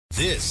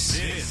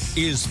This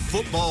is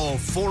Football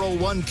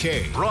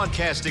 401k,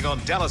 broadcasting on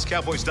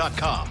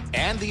DallasCowboys.com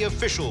and the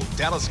official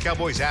Dallas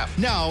Cowboys app.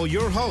 Now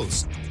your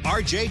host,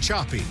 RJ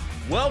Choppy.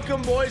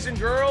 Welcome, boys and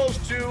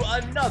girls, to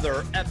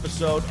another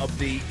episode of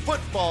the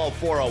Football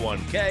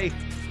 401k.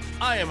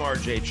 I am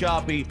RJ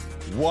Choppy.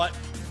 What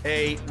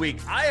a week.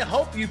 I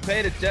hope you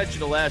paid attention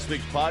to last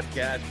week's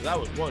podcast. That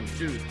was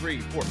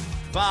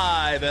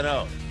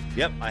 5-0.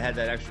 Yep, I had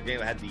that extra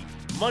game. I had the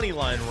money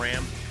line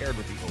Rams paired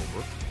with the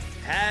over.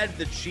 Had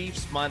the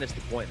Chiefs minus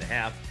the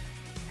 1.5.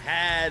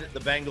 Had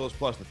the Bengals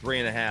plus the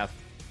 3.5.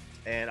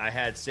 And I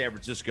had San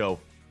Francisco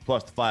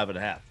plus the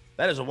 5.5.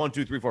 That is a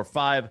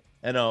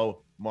 5-0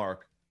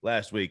 mark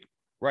last week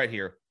right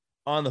here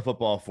on the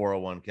Football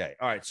 401k.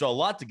 All right, so a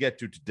lot to get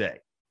to today.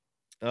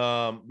 We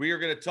are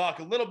going to talk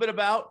a little bit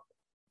about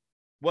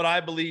what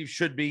I believe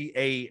should be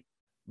a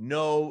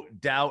no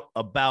doubt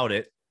about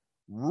it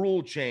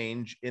rule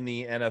change in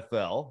the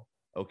NFL,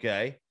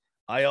 okay?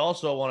 I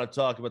also want to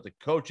talk about the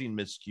coaching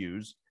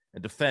miscues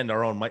and defend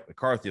our own Mike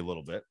McCarthy a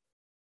little bit.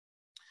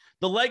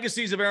 The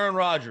legacies of Aaron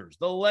Rodgers,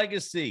 the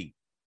legacy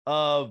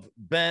of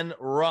Ben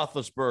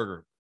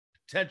Roethlisberger,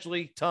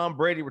 potentially Tom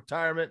Brady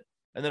retirement,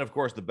 and then, of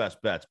course, the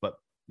best bets. But,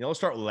 let's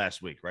start with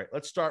last week, right?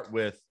 Let's start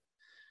with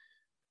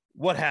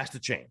what has to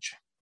change.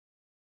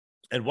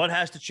 And what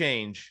has to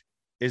change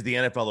is the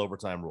NFL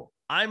overtime rule.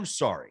 I'm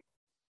sorry.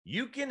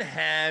 You can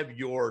have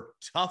your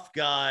tough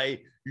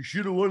guy, you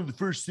should have won in the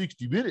first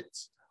 60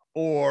 minutes.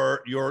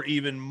 Or your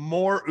even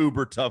more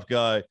uber tough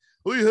guy,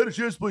 oh, you had a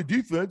chance to play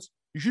defense.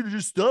 You should have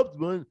just stopped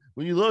when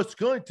you lost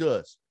the coin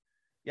toss.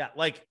 Yeah,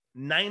 like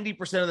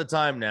 90% of the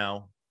time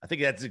now, I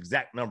think that's the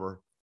exact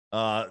number.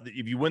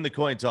 If you win the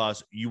coin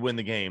toss, you win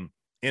the game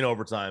in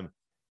overtime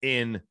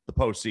in the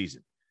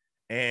postseason.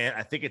 And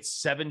I think it's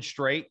 7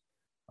 straight.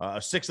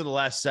 6 of the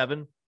last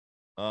 7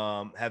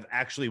 have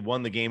actually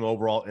won the game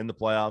overall in the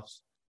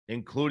playoffs,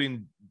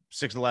 including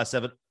 6 of the last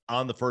 7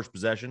 on the first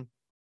possession.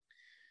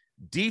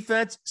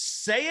 Defense,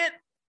 say it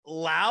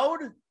loud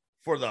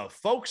for the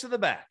folks in the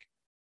back.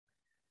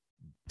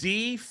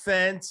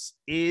 Defense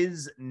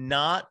is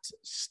not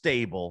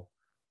stable,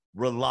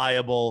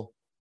 reliable,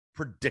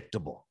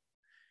 predictable.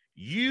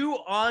 You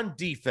on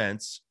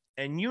defense,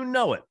 and you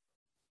know it.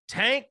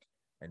 Tank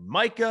and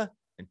Micah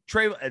and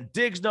Trey and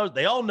Diggs knows,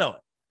 they all know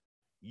it.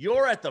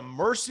 You're at the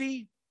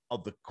mercy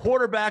of the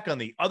quarterback on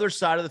the other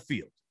side of the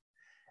field.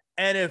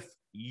 And if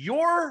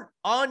you're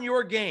on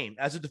your game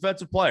as a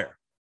defensive player,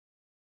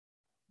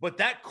 but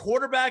that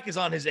quarterback is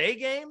on his A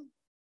game,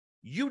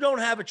 you don't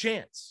have a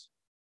chance.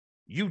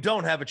 You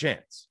don't have a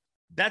chance.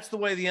 That's the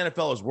way the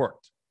NFL has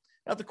worked.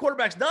 Now, if the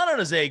quarterback's not on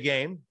his A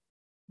game,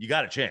 you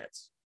got a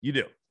chance. You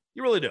do.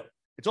 You really do.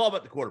 It's all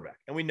about the quarterback,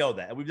 and we know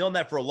that. And we've known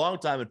that for a long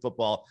time in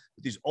football,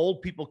 but these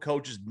old people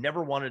coaches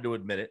never wanted to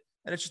admit it,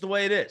 and it's just the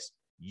way it is.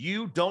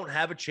 You don't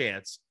have a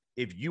chance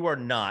if you are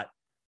not,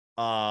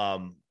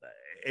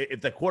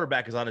 if the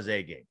quarterback is on his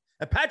A game.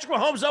 And Patrick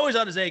Mahomes is always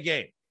on his A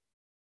game.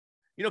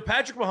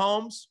 Patrick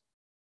Mahomes,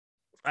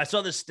 I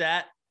saw this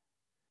stat,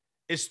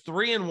 is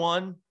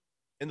 3-1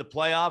 in the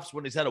playoffs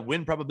when he's had a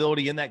win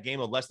probability in that game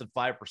of less than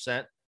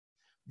 5%.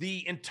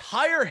 The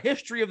entire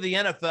history of the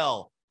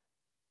NFL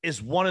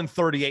is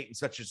 1-38 in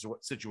such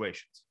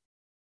situations.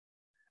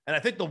 And I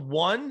think the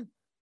one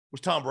was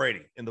Tom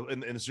Brady in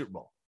the Super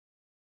Bowl.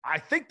 I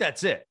think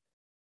that's it.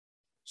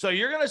 So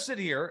you're going to sit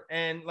here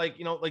and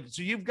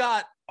so you've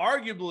got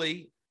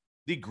arguably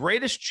the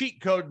greatest cheat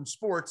code in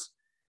sports,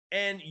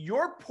 and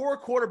your poor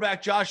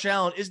quarterback, Josh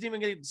Allen, isn't even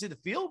getting to see the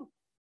field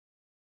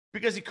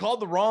because he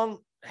called the wrong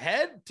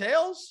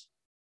tails.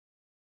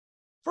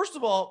 First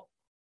of all,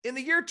 in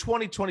the year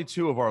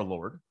 2022 of our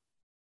Lord,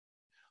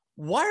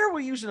 why are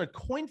we using a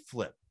coin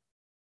flip?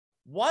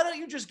 Why don't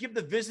you just give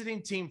the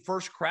visiting team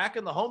first crack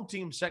and the home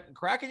team second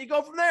crack, and you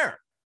go from there?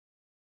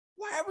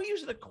 Why are we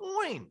using a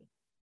coin?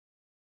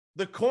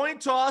 The coin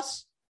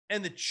toss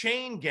and the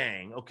chain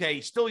gang, okay,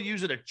 still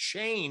using a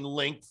chain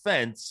link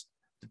fence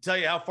to tell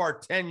you how far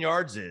 10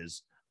 yards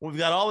is. We've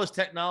got all this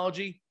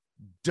technology,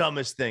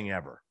 dumbest thing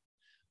ever.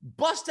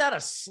 Bust out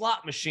a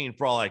slot machine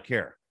for all I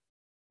care.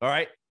 All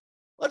right?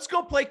 Let's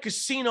go play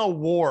Casino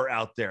War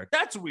out there.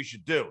 That's what we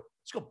should do.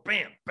 Let's go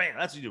bam, bam.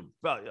 That's what you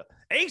do.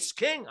 Ace,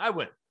 king, I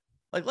win.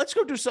 Let's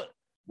go do something.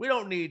 We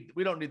don't need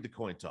the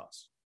coin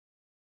toss.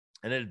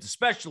 And it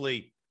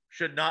especially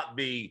should not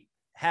be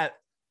have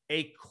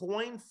a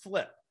coin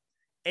flip,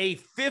 a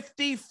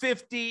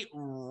 50-50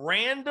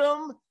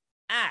 random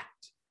act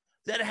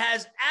that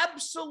has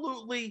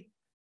absolutely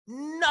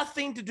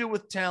nothing to do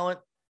with talent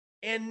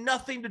and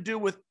nothing to do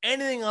with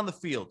anything on the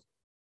field.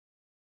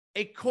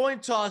 A coin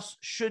toss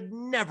should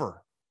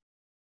never,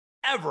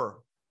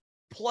 ever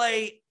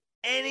play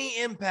any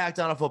impact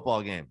on a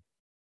football game.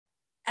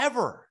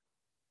 Ever.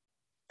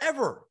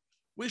 Ever.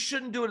 We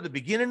shouldn't do it at the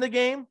beginning of the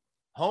game.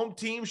 Home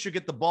team should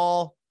get the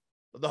ball.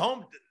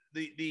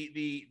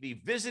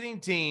 The visiting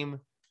team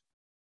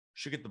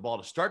should get the ball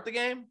to start the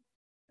game,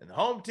 and the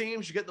home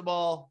team should get the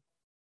ball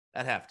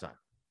at halftime.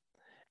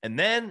 And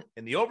then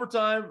in the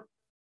overtime,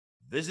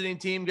 visiting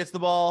team gets the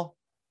ball,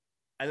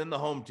 and then the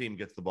home team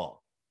gets the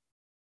ball.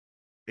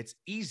 It's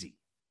easy.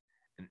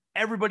 And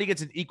everybody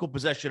gets an equal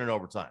possession in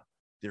overtime.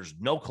 There's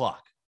no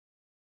clock.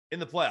 In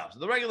the playoffs, in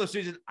the regular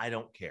season, I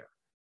don't care.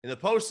 In the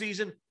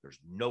postseason, there's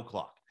no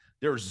clock.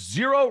 There's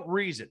zero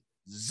reason,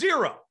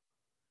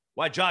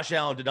 why Josh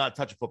Allen did not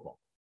touch a football.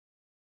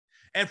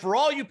 And for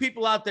all you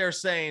people out there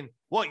saying,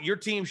 what, your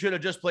team should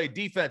have just played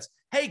defense.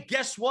 Hey,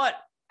 guess what?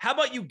 How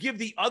about you give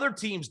the other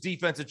team's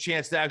defense a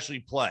chance to actually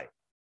play?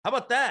 How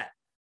about that?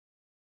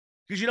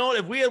 Because you know what?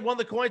 If we had won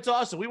the coin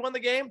toss and we won the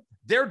game,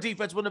 their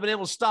defense wouldn't have been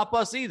able to stop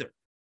us either.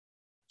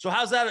 So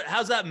how's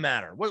that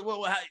matter?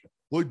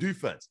 What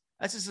defense?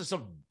 That's just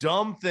some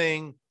dumb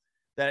thing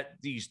that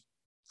these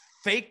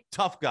fake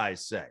tough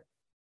guys say.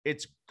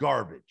 It's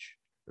garbage.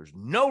 There's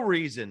no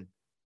reason,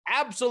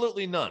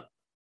 absolutely none,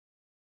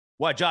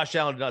 why Josh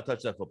Allen did not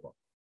touch that football.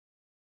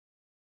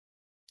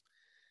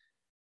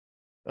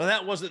 Now,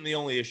 that wasn't the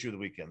only issue of the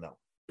weekend, though.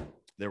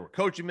 There were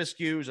coaching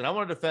miscues, and I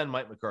want to defend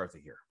Mike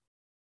McCarthy here.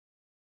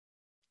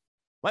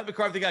 Mike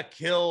McCarthy got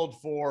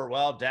killed for,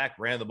 Dak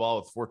ran the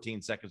ball with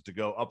 14 seconds to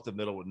go up the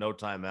middle with no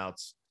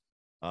timeouts,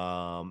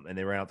 and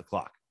they ran out the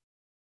clock.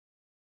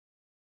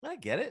 I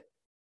get it.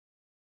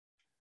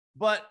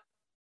 But,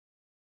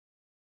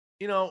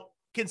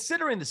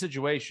 considering the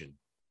situation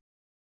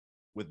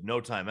with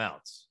no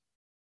timeouts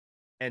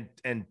and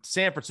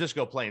San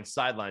Francisco playing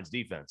sidelines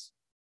defense,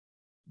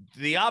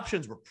 the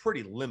options were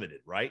pretty limited,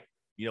 right?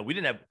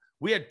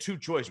 We had two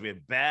choices. We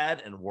had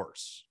bad and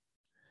worse.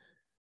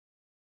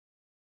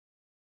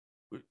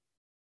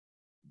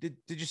 Did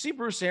you see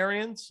Bruce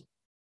Arians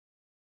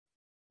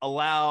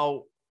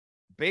allow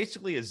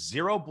basically a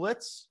zero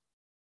blitz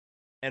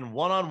and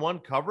one-on-one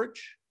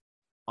coverage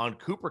on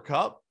Cooper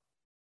Kupp,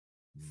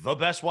 the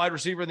best wide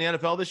receiver in the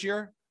NFL this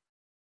year,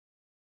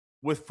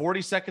 with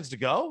 40 seconds to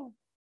go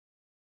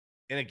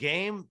in a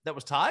game that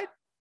was tied,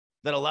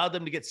 that allowed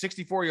them to get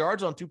 64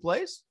 yards on two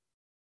plays?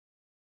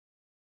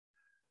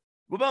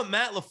 What about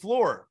Matt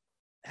LaFleur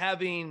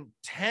having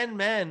 10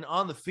 men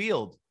on the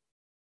field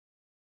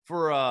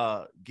for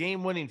a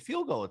game-winning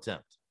field goal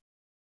attempt?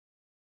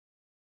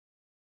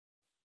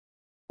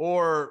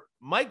 Or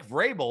Mike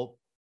Vrabel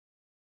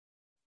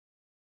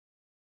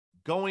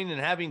going and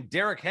having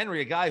Derrick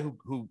Henry, a guy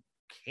who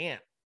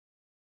can't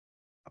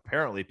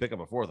apparently pick up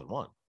a 4th and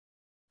 1,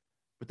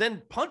 but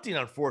then punting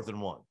on 4th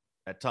and 1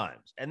 at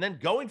times, and then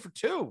going for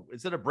 2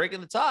 instead of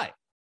breaking the tie.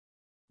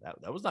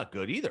 That was not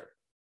good either.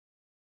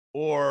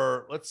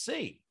 Or let's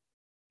see,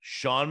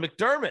 Sean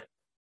McDermott.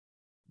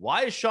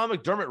 Why is Sean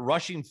McDermott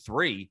rushing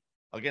 3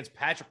 against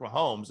Patrick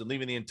Mahomes and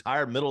leaving the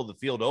entire middle of the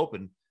field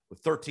open with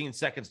 13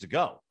 seconds to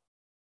go?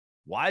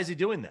 Why is he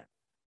doing that?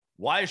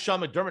 Why is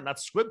Sean McDermott not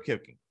squib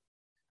kicking?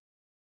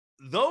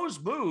 Those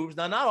moves,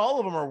 now not all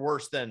of them are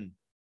worse than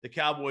the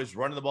Cowboys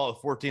running the ball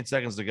with 14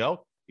 seconds to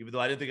go, even though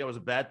I didn't think that was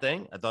a bad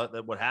thing. I thought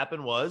that what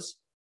happened was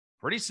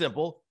pretty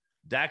simple.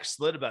 Dak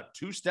slid about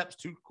 2 steps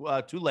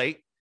too late,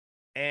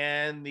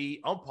 and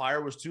the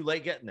umpire was too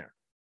late getting there.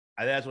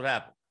 I think that's what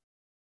happened.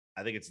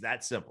 I think it's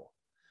that simple.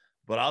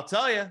 But I'll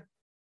tell you,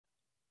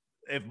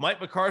 if Mike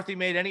McCarthy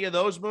made any of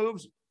those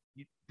moves,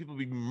 people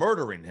would be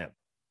murdering him.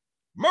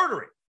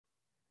 Murdering.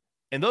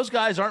 And those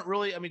guys aren't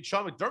really,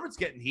 Sean McDermott's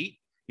getting heat.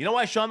 You know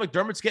why Sean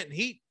McDermott's getting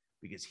heat?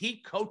 Because he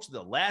coached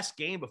the last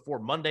game before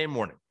Monday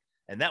morning,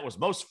 and that was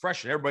most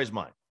fresh in everybody's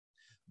mind.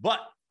 But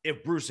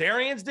if Bruce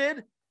Arians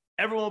did,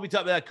 everyone will be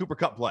talking about that Cooper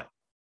Kupp play.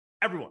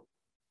 Everyone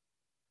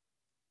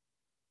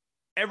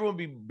will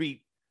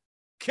be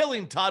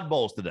killing Todd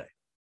Bowles today.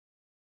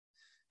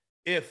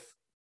 If,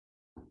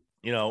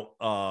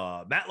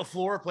 Matt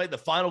LaFleur played the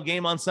final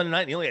game on Sunday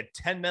night and he only had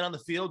 10 men on the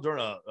field during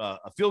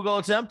a field goal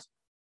attempt,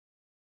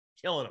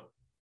 killing him.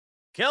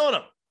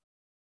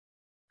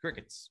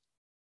 Crickets.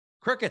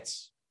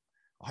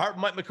 Harp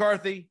Mike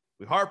McCarthy.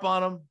 We harp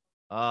on him.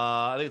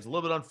 I think it's a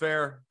little bit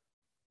unfair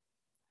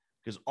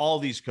because all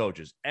these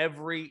coaches,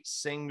 every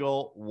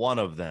single one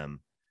of them,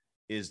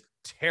 is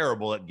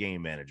terrible at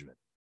game management,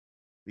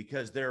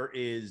 because there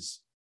is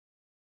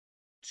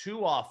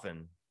too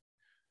often,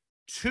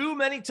 too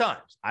many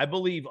times, I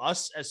believe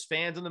us as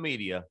fans in the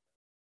media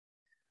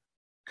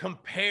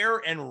compare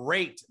and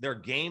rate their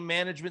game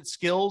management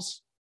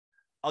skills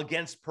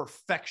against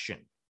perfection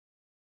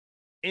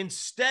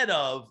instead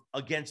of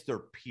against their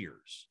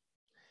peers.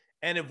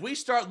 And if we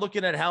start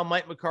looking at how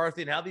Mike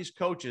McCarthy and how these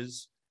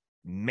coaches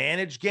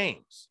manage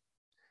games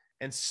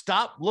and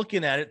stop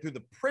looking at it through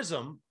the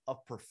prism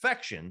of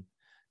perfection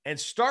and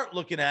start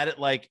looking at it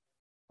like,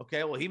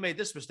 okay, well, he made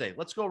this mistake.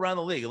 Let's go around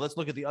the league and let's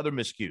look at the other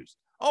miscues.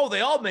 Oh,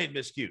 they all made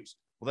miscues.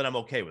 Well, then I'm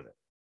okay with it.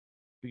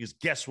 Because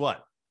guess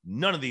what?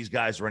 None of these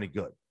guys are any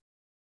good.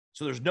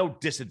 So there's no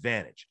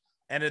disadvantage.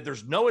 And if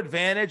there's no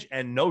advantage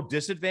and no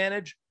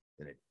disadvantage,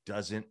 then it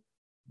doesn't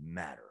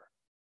matter.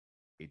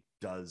 It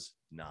does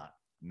not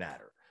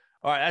matter.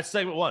 All right, that's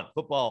segment 1,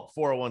 Football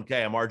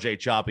 401k. I'm RJ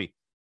Choppy.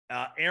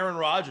 Aaron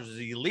Rodgers, is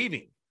he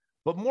leaving?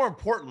 But more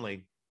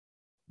importantly,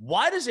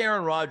 why does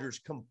Aaron Rodgers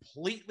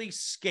completely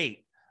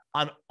skate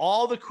on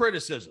all the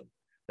criticism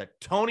that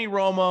Tony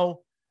Romo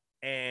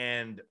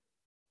and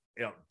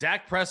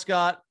Dak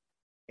Prescott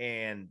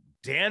and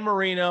Dan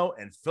Marino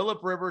and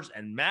Phillip Rivers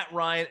and Matt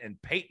Ryan and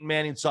Peyton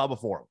Manning saw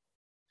before him.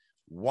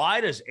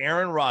 Why does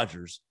Aaron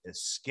Rodgers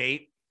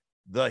escape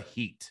the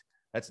heat?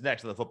 That's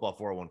next to the Football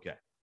 401k.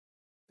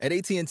 At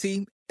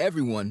AT&T,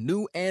 everyone,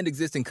 new and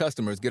existing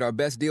customers, get our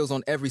best deals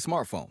on every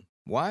smartphone.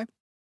 Why?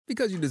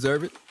 Because you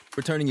deserve it.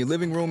 For turning your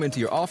living room into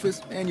your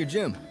office and your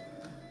gym.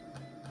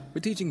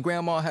 For teaching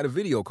Grandma how to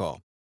video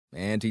call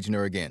and teaching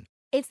her again.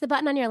 It's the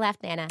button on your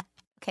left, Nana.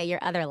 Okay, your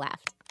other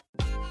left.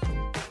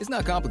 It's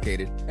not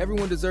complicated.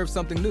 Everyone deserves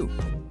something new.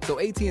 So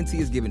AT&T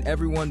is giving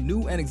everyone,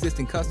 new and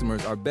existing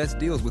customers, our best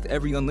deals with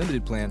every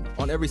unlimited plan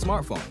on every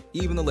smartphone,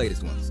 even the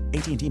latest ones.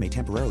 AT&T may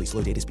temporarily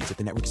slow data speeds if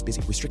the network is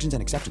busy. Restrictions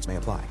and exceptions may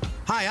apply.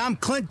 Hi, I'm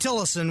Clint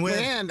Tillison with...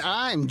 And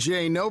I'm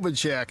Jay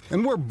Novacek,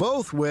 and we're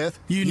both with...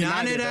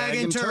 United Ag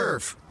and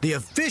Turf, the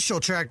official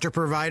tractor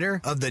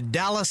provider of the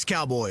Dallas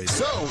Cowboys.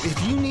 So,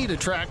 if you need a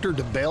tractor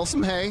to bale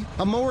some hay,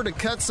 a mower to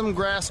cut some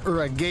grass,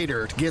 or a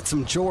gator to get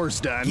some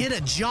chores done... Get a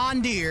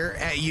John Deere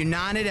at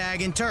United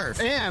Ag and Turf.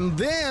 And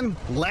then,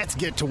 let's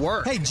get to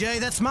work. Hey, Jay,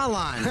 that's my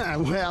line.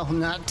 Well,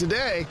 not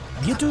today.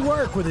 Get to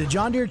work with a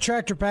John Deere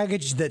tractor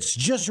package that's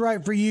just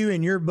right for you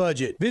and your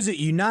budget. Visit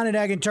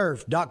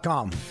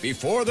UnitedAgAndTurf.com.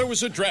 Before there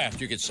was a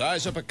draft, you could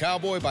size up a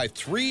cowboy by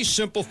 3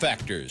 simple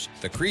factors: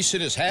 the crease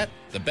in his hat,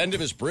 the bend of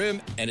his brim,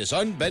 and his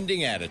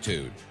unbending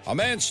attitude. A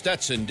man's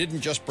Stetson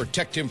didn't just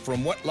protect him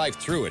from what life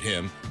threw at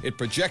him, it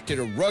projected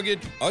a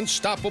rugged,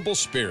 unstoppable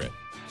spirit.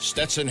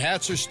 Stetson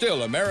hats are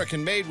still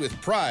American-made with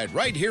pride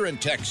right here in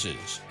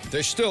Texas.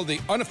 They're still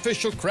the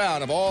unofficial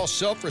crown of all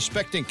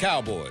self-respecting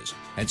cowboys,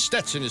 and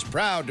Stetson is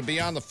proud to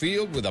be on the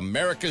field with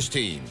America's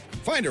team.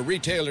 Find a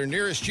retailer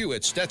nearest you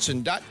at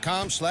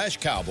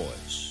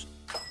Stetson.com/cowboys.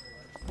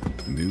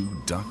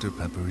 New Dr.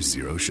 Pepper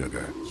Zero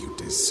Sugar. You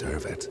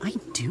deserve it. I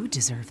do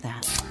deserve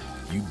that.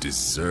 You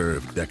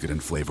deserve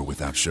decadent flavor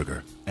without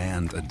sugar,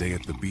 and a day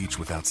at the beach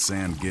without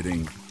sand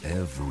getting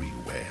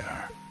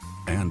everywhere.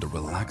 And a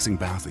relaxing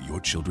bath that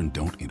your children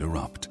don't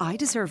interrupt. I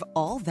deserve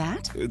all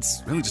that?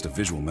 It's really just a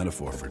visual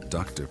metaphor for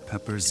Dr.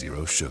 Pepper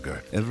Zero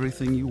Sugar.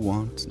 Everything you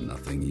want,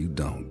 nothing you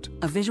don't.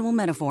 A visual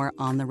metaphor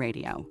on the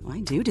radio.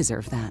 I do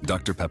deserve that.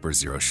 Dr. Pepper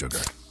Zero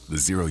Sugar. The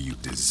zero you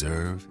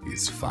deserve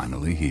is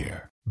finally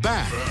here.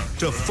 Back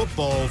to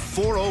Football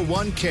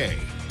 401k.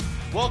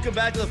 Welcome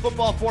back to the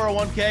Football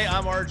 401k.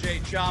 I'm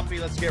RJ Choppy.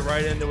 Let's get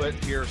right into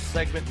it here.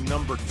 Segment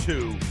number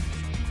 2.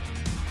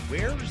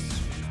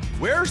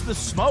 Where's the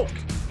smoke?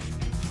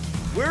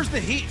 Where's the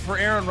heat for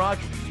Aaron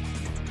Rodgers?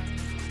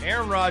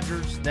 Aaron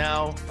Rodgers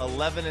now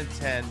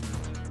 11-10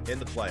 in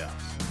the playoffs.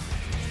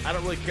 I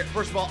don't really care.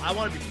 First of all, I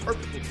want to be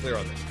perfectly clear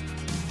on this.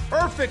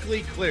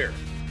 Perfectly clear.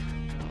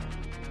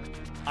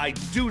 I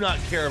do not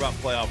care about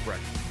playoff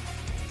records.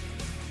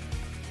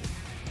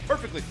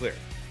 Perfectly clear.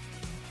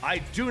 I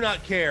do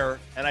not care,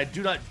 and I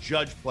do not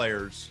judge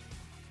players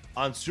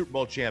on Super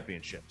Bowl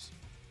championships.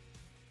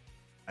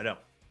 I don't.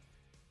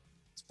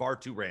 It's far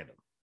too random.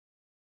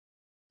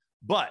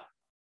 But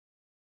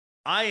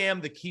I am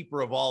the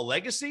keeper of all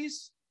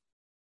legacies,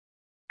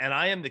 and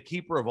I am the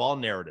keeper of all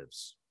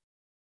narratives.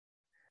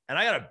 And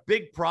I got a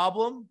big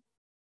problem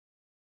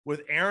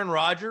with Aaron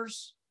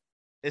Rodgers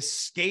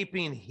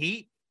escaping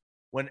heat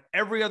when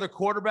every other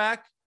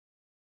quarterback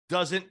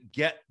doesn't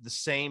get the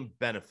same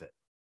benefit.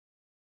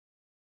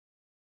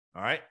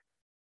 All right?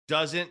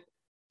 Doesn't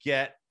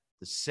get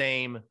the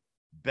same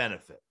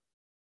benefit.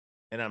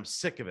 And I'm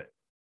sick of it.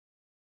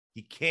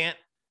 He can't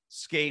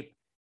escape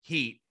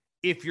heat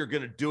if you're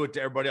going to do it to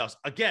everybody else.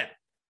 Again,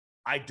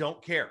 I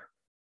don't care.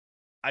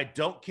 I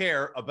don't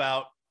care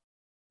about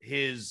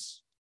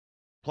his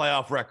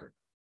playoff record.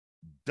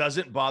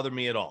 Doesn't bother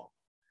me at all.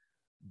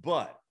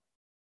 But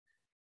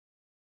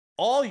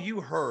all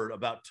you heard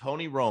about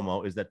Tony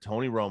Romo is that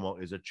Tony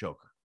Romo is a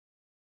choker.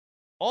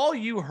 All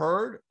you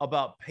heard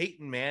about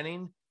Peyton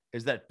Manning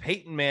is that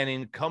Peyton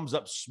Manning comes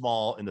up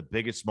small in the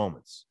biggest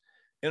moments.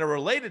 In a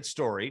related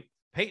story,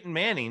 Peyton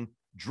Manning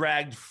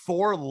dragged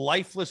 4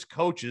 lifeless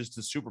coaches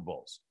to Super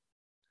Bowls.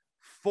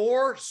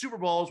 4 Super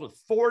Bowls with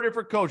 4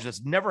 different coaches.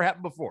 That's never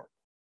happened before.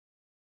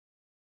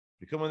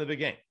 You come win the big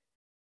game.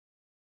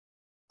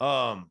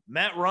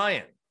 Matt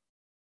Ryan,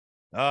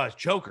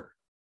 choker.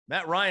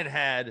 Matt Ryan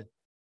had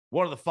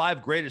one of the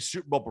 5 greatest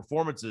Super Bowl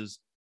performances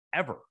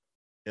ever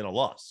in a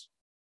loss.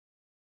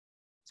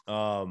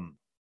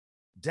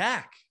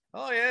 Dak.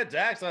 Oh, yeah,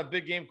 Dak's not a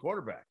big game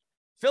quarterback.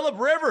 Phillip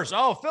Rivers.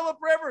 Oh, Phillip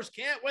Rivers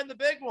can't win the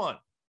big one.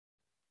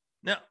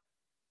 Now,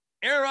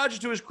 Aaron Rodgers,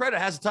 to his credit,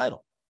 has a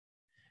title.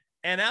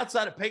 And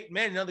outside of Peyton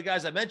Manning, none of the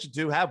guys I mentioned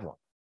to have one.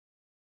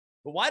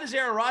 But why does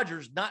Aaron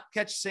Rodgers not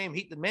catch the same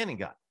heat that Manning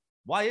got?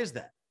 Why is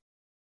that?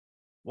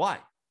 Why?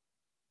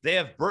 They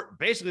have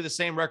basically the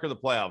same record of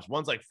the playoffs.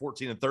 One's like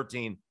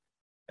 14-13,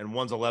 and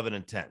one's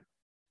 11-10.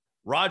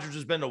 Rodgers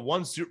has been to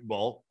 1 Super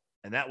Bowl,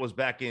 and that was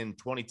back in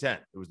 2010.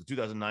 It was the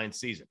 2009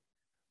 season.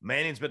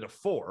 Manning's been to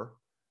 4,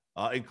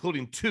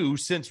 including 2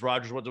 since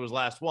Rodgers went to his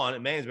last one,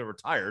 and Manning's been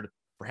retired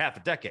for half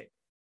a decade.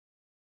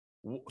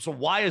 So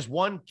why does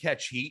one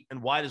catch heat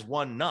and why does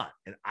one not?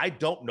 And I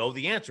don't know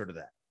the answer to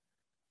that.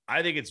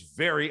 I think it's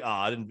very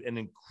odd and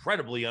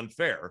incredibly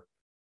unfair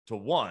to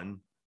one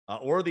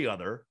or the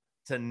other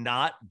to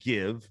not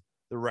give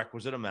the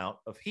requisite amount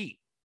of heat.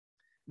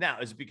 Now,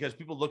 is it because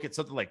people look at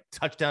something like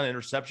touchdown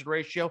interception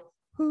ratio?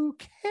 Who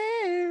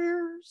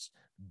cares?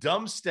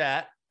 Dumb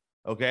stat.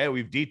 Okay,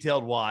 we've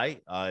detailed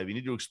why. If you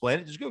need to explain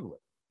it, just Google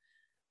it.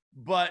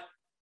 But,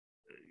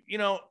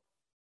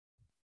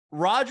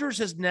 Rodgers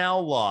has now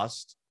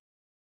lost.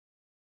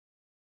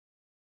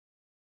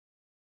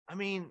 I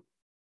mean,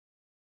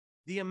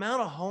 the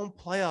amount of home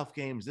playoff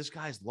games this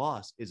guy's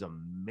lost is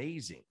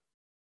amazing.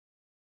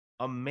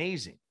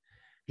 Amazing.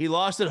 He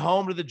lost at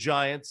home to the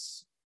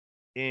Giants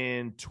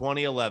in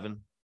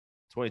 2011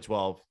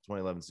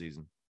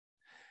 season.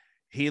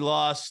 He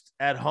lost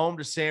at home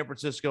to San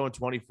Francisco in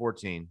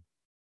 2014.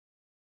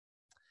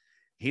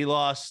 He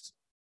lost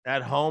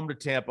at home to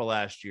Tampa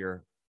last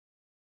year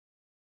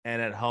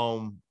and at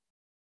home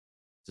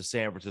to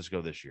San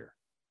Francisco this year.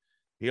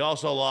 He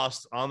also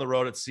lost on the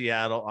road at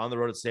Seattle, on the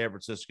road at San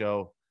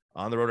Francisco,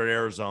 on the road at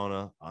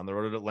Arizona, on the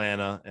road at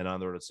Atlanta, and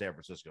on the road at San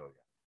Francisco again.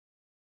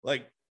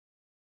 Like,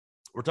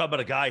 we're talking about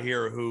a guy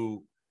here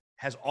who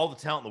has all the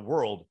talent in the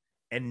world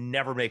and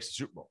never makes the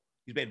Super Bowl.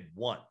 He's made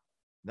one.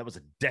 That was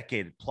a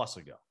decade plus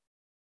ago.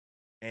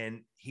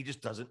 And he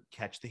just doesn't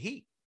catch the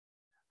heat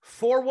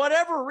for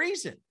whatever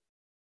reason.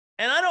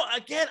 And I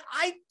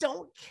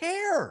don't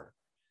care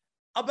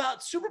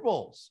about Super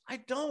Bowls. I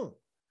don't.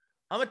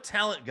 I'm a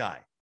talent guy.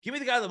 Give me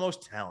the guy with the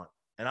most talent,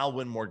 and I'll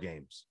win more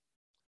games.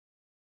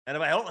 And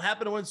if I don't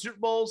happen to win Super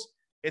Bowls,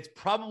 it's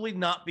probably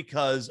not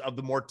because of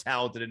the more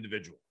talented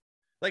individual.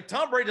 Like,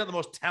 Tom Brady's not the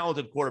most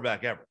talented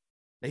quarterback ever.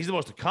 Now, he's the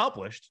most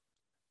accomplished,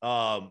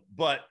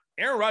 but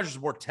Aaron Rodgers is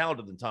more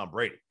talented than Tom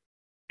Brady.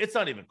 It's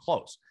not even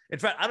close. In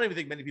fact, I don't even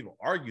think many people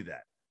argue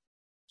that.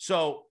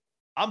 So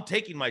I'm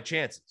taking my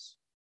chances.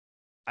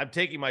 I'm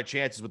taking my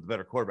chances with the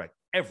better quarterback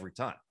every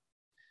time.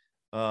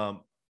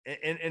 But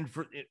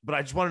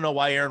I just want to know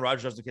why Aaron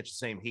Rodgers doesn't catch the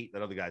same heat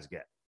that other guys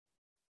get.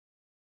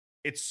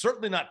 It's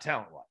certainly not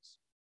talent-wise.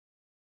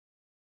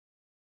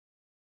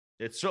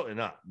 It's certainly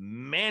not.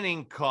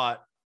 Manning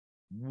caught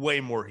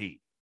way more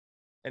heat.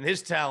 And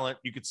his talent,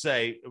 you could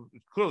say,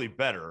 clearly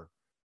better.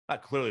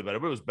 Not clearly better,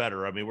 but it was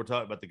better. I mean, we're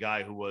talking about the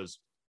guy who was,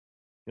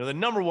 the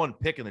number one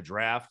pick in the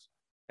draft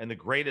and the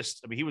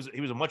greatest. I mean, he was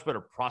a much better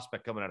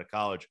prospect coming out of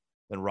college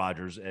than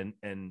Rodgers.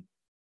 And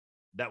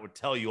that would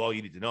tell you all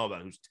you need to know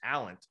about whose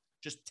talent,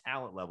 just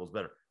talent level is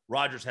better.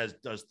 Rodgers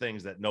does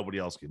things that nobody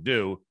else can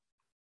do.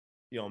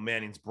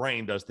 Manning's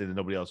brain does things that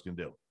nobody else can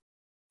do.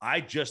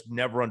 I just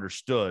never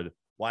understood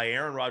why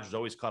Aaron Rodgers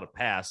always caught a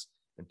pass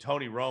and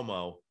Tony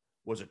Romo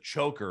was a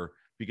choker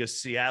because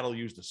Seattle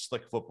used a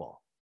slick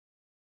football.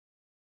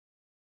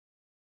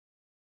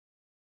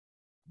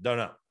 Don't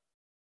know.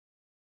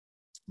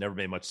 Never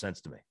made much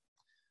sense to me.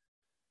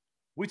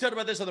 We talked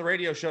about this on the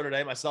radio show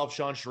today. Myself,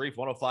 Sean Sharif,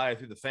 105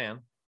 through the fan,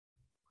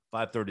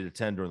 5:30 to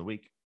 10 during the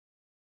week,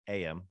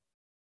 a.m.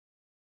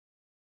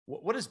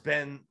 What is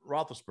Ben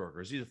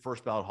Roethlisberger? Is he the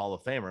first ballot Hall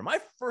of Famer? And my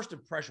first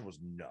impression was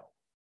no.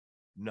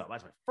 No,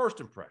 that's my first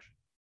impression.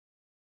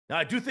 Now,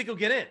 I do think he'll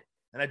get in,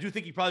 and I do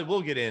think he probably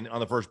will get in on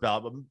the first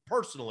ballot. But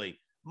personally,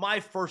 my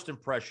first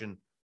impression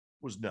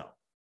was no.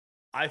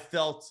 I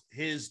felt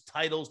his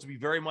titles to be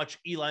very much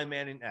Eli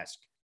Manning-esque.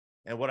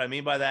 And what I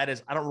mean by that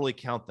is I don't really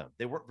count them.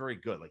 They weren't very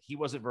good. Like, he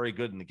wasn't very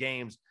good in the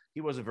games.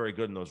 He wasn't very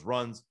good in those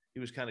runs.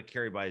 He was kind of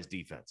carried by his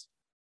defense.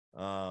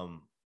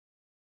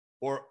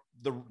 Or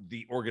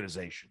the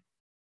organization.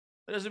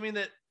 That doesn't mean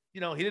that, he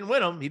didn't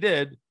win them. He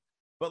did.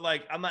 But,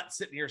 I'm not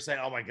sitting here saying,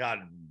 oh, my God,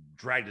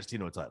 dragged his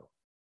team to a title.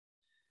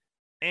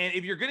 And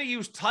if you're going to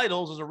use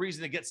titles as a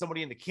reason to get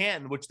somebody into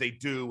Canton, which they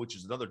do, which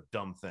is another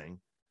dumb thing,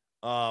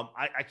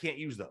 I can't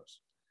use those.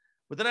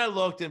 But then I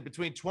looked, and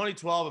between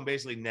 2012 and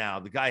basically now,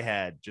 the guy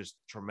had just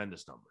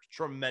tremendous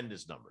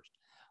numbers.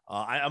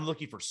 I'm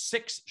looking for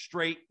 6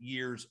 straight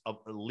years of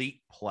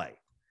elite play.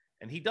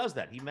 And he does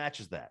that. He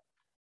matches that.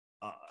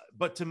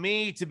 But to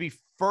me, to be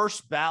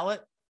first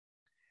ballot,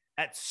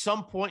 at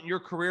some point in your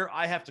career,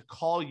 I have to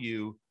call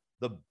you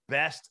the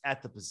best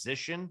at the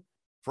position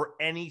for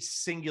any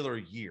singular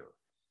year.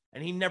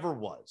 And he never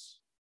was.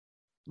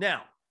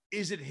 Now,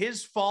 is it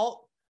his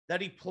fault that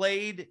he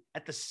played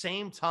at the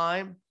same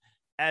time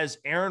as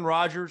Aaron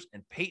Rodgers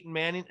and Peyton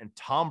Manning and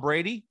Tom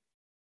Brady?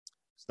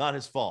 It's not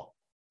his fault.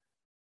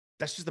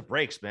 That's just the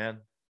breaks, man.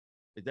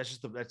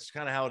 That's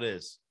kind of how it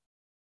is.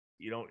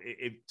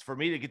 For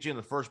me to get you in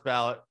the first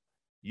ballot,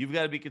 you've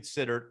got to be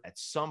considered at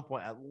some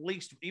point, at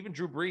least even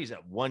Drew Brees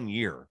at 1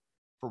 year,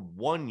 for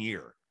 1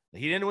 year.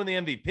 He didn't win the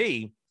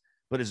MVP,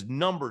 but his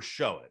numbers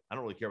show it. I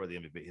don't really care about the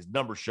MVP. His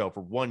numbers show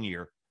for 1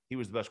 year, he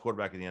was the best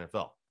quarterback in the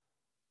NFL.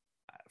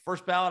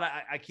 First ballot,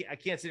 I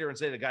can't sit here and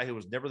say the guy who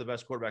was never the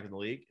best quarterback in the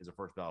league is a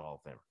first ballot Hall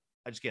of Famer.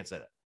 I just can't say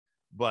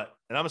that.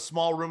 And I'm a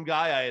small room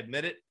guy. I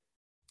admit it.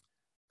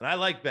 And I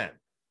like Ben.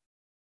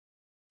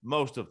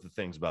 Most of the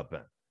things about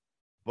Ben.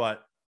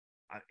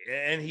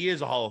 And he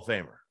is a Hall of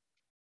Famer.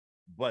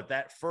 But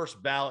that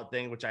first ballot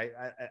thing, which I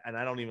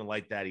don't even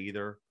like that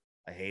either.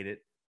 I hate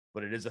it.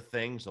 But it is a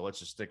thing, so let's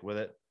just stick with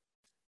it.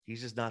 He's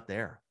just not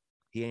there.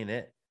 He ain't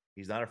it.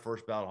 He's not a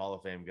first ballot Hall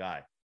of Fame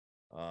guy.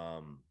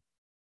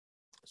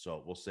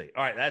 So we'll see.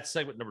 All right, that's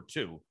segment number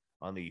 2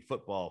 on the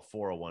football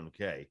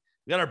 401k.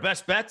 We got our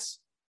best bets,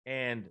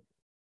 and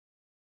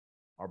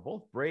are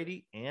both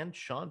Brady and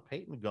Sean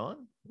Payton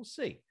gone? We'll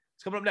see.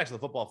 It's coming up next on the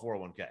football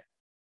 401k.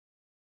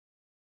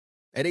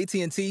 At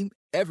AT&T,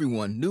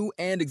 everyone, new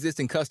and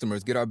existing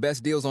customers, get our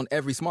best deals on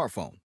every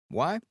smartphone.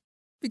 Why?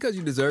 Because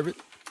you deserve it.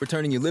 For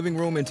turning your living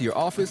room into your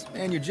office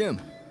and your gym.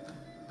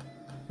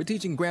 For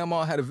teaching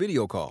grandma how to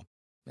video call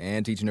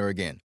and teaching her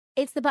again.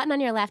 It's the button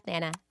on your left,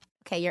 Nana.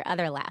 Okay, your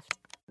other left.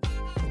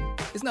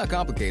 It's not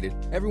complicated.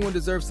 Everyone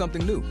deserves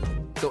something new.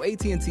 So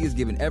AT&T is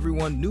giving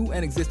everyone, new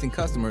and existing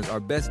customers, our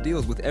best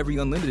deals with every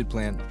unlimited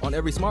plan on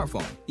every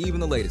smartphone, even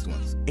the latest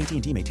ones.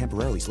 AT&T may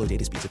temporarily slow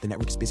data speeds if the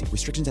network is busy.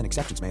 Restrictions and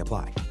exceptions may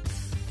apply.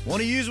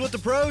 Want to use what the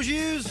pros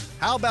use?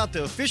 How about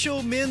the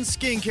official men's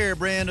skincare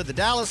brand of the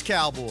Dallas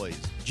Cowboys,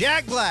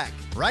 Jack Black?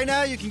 Right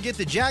now, you can get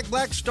the Jack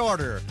Black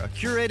Starter, a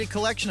curated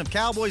collection of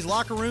Cowboys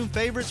locker room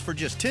favorites for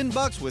just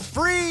 $10 with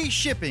free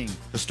shipping.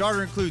 The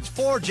starter includes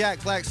 4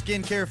 Jack Black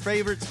skincare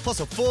favorites, plus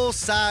a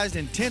full-sized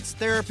intense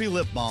therapy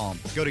lip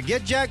balm. Go to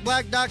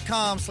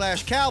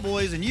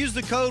getjackblack.com/Cowboys and use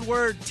the code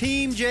word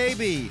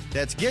TEAMJB.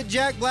 That's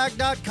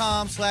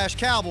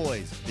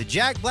getjackblack.com/Cowboys. The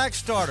Jack Black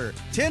Starter,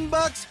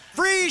 $10,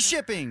 free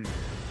shipping.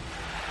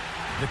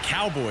 The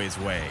Cowboys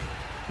way,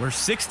 where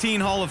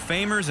 16 Hall of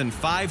Famers and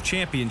 5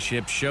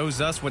 championships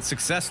shows us what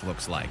success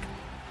looks like.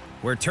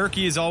 Where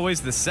turkey is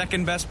always the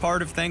second best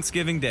part of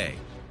Thanksgiving Day.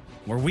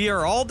 Where we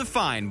are all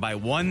defined by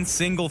one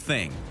single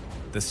thing,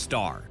 the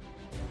star.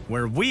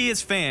 Where we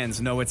as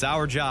fans know it's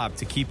our job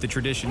to keep the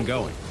tradition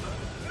going.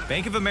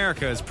 Bank of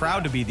America is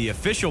proud to be the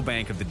official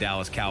bank of the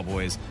Dallas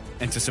Cowboys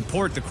and to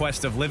support the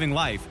quest of living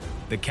life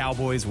the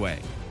Cowboys way.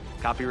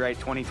 Copyright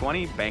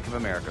 2020, Bank of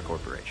America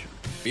Corporation.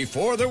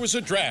 Before there was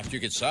a draft, you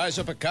could size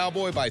up a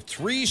cowboy by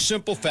 3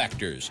 simple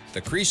factors: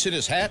 the crease in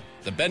his hat,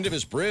 the bend of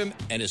his brim,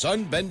 and his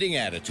unbending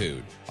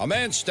attitude. A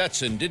man's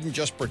Stetson didn't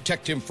just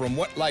protect him from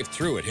what life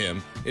threw at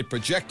him, it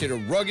projected a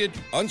rugged,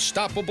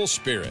 unstoppable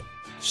spirit.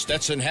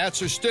 Stetson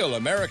hats are still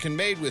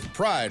American-made with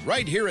pride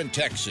right here in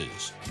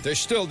Texas. They're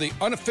still the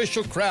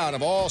unofficial crown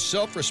of all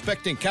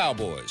self-respecting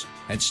cowboys,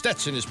 and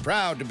Stetson is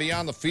proud to be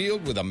on the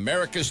field with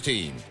America's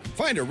team.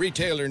 Find a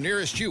retailer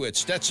nearest you at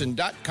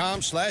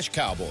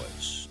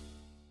stetson.com/cowboys.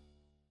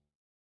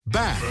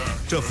 Back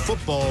to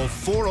football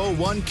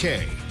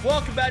 401k.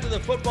 Welcome back to the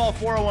football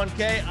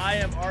 401k. I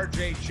am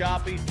RJ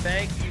Choppy.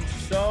 Thank you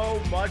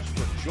so much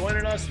for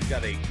joining us. We've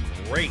got a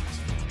great,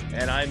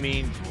 and I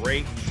mean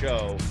great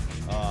show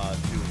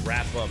to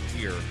wrap up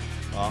here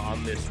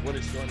on this. What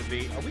is going to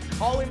be, are we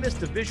calling this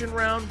division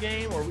round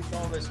game, or are we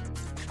calling this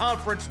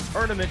conference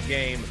tournament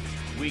game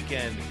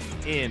weekend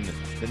in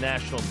the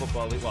National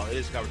Football League? Well, it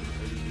is conference.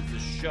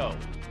 It's a show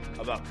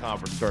about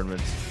conference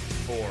tournaments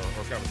or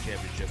conference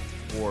championship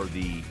for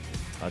the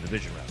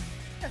division round.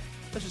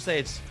 Let's just say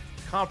it's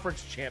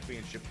conference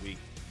championship week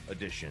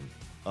edition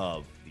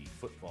of the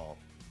football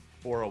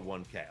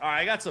 401k. All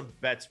right, I got some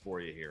bets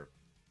for you here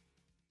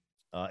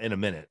in a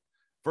minute.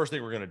 First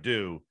thing we're going to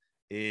do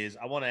is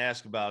I want to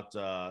ask about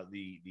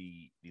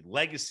the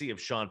legacy of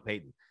Sean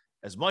Payton.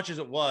 As much as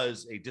it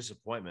was a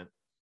disappointment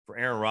for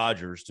Aaron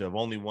Rodgers to have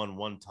only won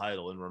 1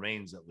 title, and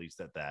remains at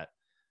least at that,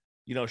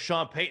 you know,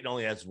 Sean Payton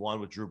only has 1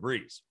 with Drew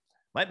Brees.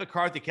 Mike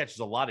McCarthy catches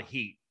a lot of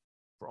heat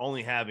for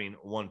only having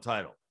 1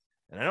 title.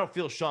 And I don't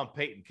feel Sean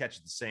Payton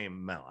catches the same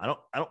amount.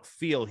 I don't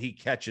feel he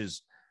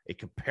catches a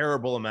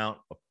comparable amount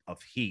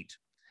of heat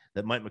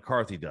that Mike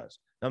McCarthy does.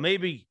 Now,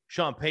 maybe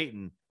Sean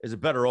Payton is a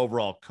better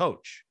overall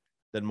coach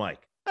than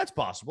Mike. That's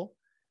possible.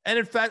 And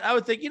in fact, I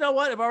would think, you know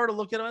what? If I were to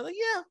look at him, I'd think,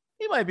 yeah,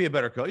 he might be a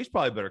better coach. He's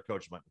probably a better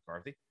coach than Mike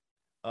McCarthy.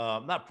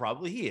 Not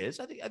probably. He is.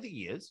 I think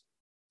he is.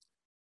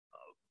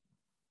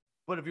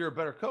 But if you're a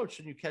better coach,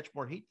 then you catch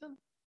more heat then?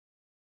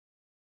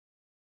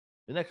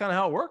 Isn't that kind of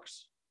how it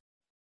works?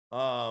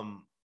 And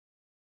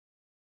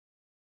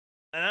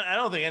I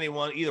don't think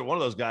either one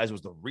of those guys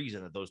was the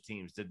reason that those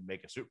teams didn't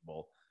make a Super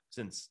Bowl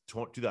since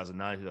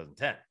 2009,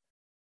 2010.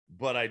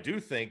 But I do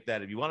think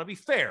that if you want to be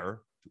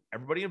fair to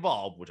everybody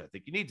involved, which I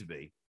think you need to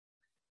be,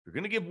 you're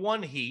going to give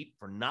 1 heat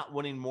for not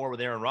winning more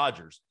with Aaron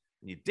Rodgers,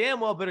 and you damn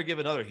well better give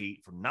another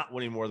heat for not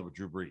winning more with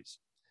Drew Brees.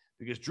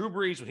 Because Drew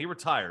Brees, when he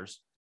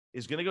retires,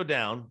 is going to go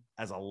down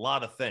as a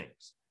lot of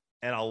things.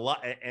 And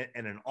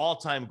an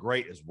all-time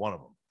great is one of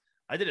them.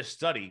 I did a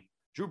study.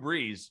 Drew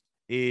Brees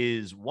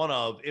is one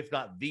of, if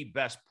not the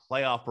best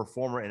playoff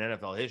performer in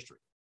NFL history.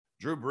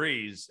 Drew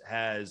Brees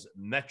has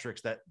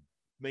metrics that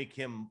make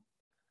him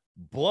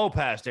blow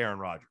past Aaron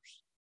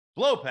Rodgers.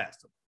 Blow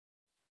past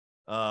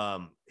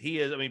him. He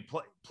is,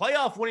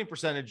 playoff winning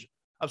percentage.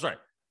 I'm sorry,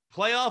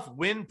 playoff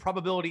win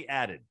probability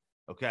added.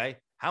 Okay.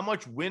 How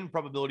much win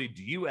probability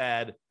do you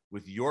add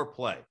with your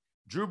play?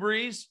 Drew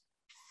Brees,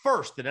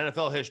 1st in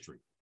NFL history.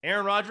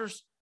 Aaron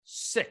Rodgers,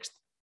 6th.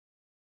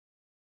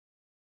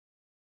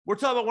 We're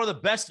talking about one of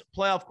the best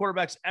playoff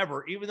quarterbacks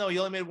ever, even though he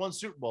only made 1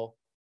 Super Bowl.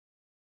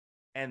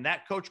 And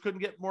that coach couldn't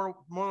get more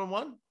than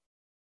 1?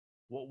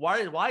 Well,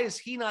 why is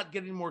he not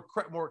getting more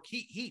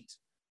heat?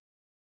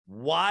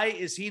 Why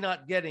is he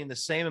not getting the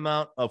same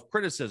amount of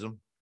criticism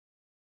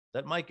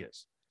that Mike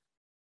is?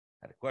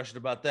 Had a question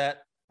about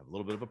that. I have a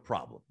little bit of a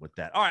problem with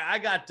that. All right, I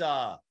got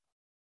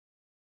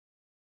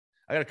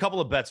a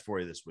couple of bets for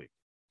you this week.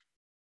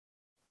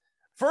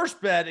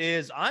 First bet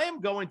is I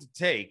am going to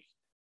take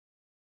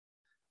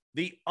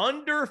the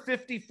under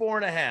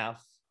 54.5.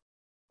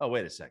 Oh,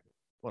 wait a second.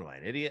 What am I,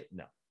 an idiot?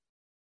 No.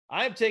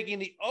 I'm taking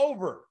the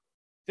over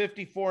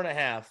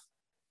 54.5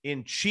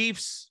 in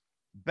Chiefs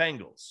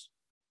Bengals.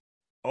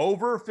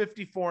 Over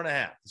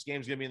 54.5. This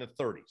game's going to be in the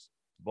 30s,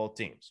 both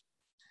teams.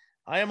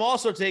 I am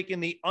also taking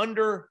the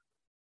under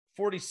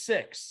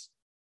 46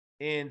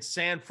 in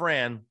San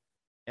Fran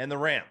and the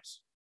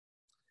Rams.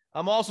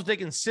 I'm also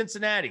taking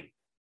Cincinnati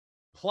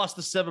plus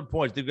the 7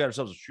 points. They've got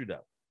ourselves a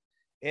shootout.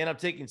 And I'm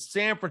taking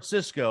San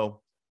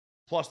Francisco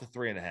plus the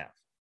 3.5.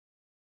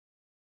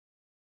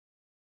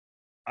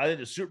 I think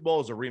the Super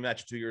Bowl is a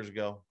rematch of 2 years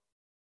ago.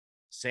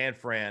 San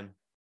Fran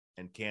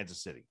and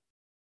Kansas City.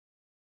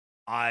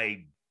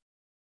 I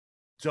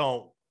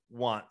don't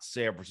want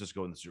San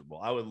Francisco in the Super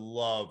Bowl. I would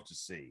love to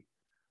see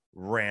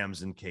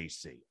Rams and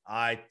KC.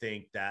 I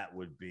think that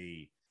would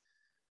be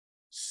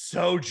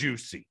so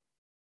juicy.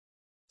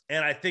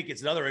 And I think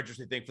it's another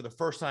interesting thing. For the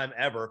first time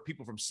ever,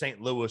 people from St.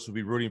 Louis will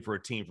be rooting for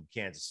a team from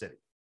Kansas City.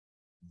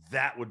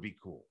 That would be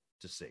cool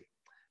to see.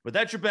 But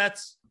that's your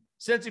bets.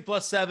 Cincy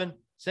plus 7,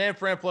 San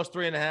Fran plus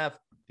 3.5,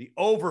 the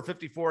over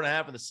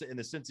 54.5 in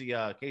the Cincy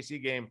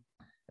KC game,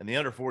 and the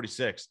under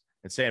 46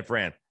 in San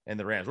Fran and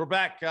the Rams. We're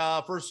back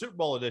for a Super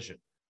Bowl edition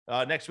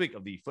next week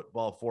of the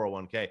Football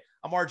 401k.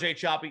 I'm RJ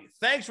Choppy.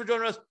 Thanks for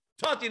joining us.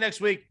 Talk to you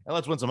next week, and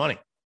let's win some money.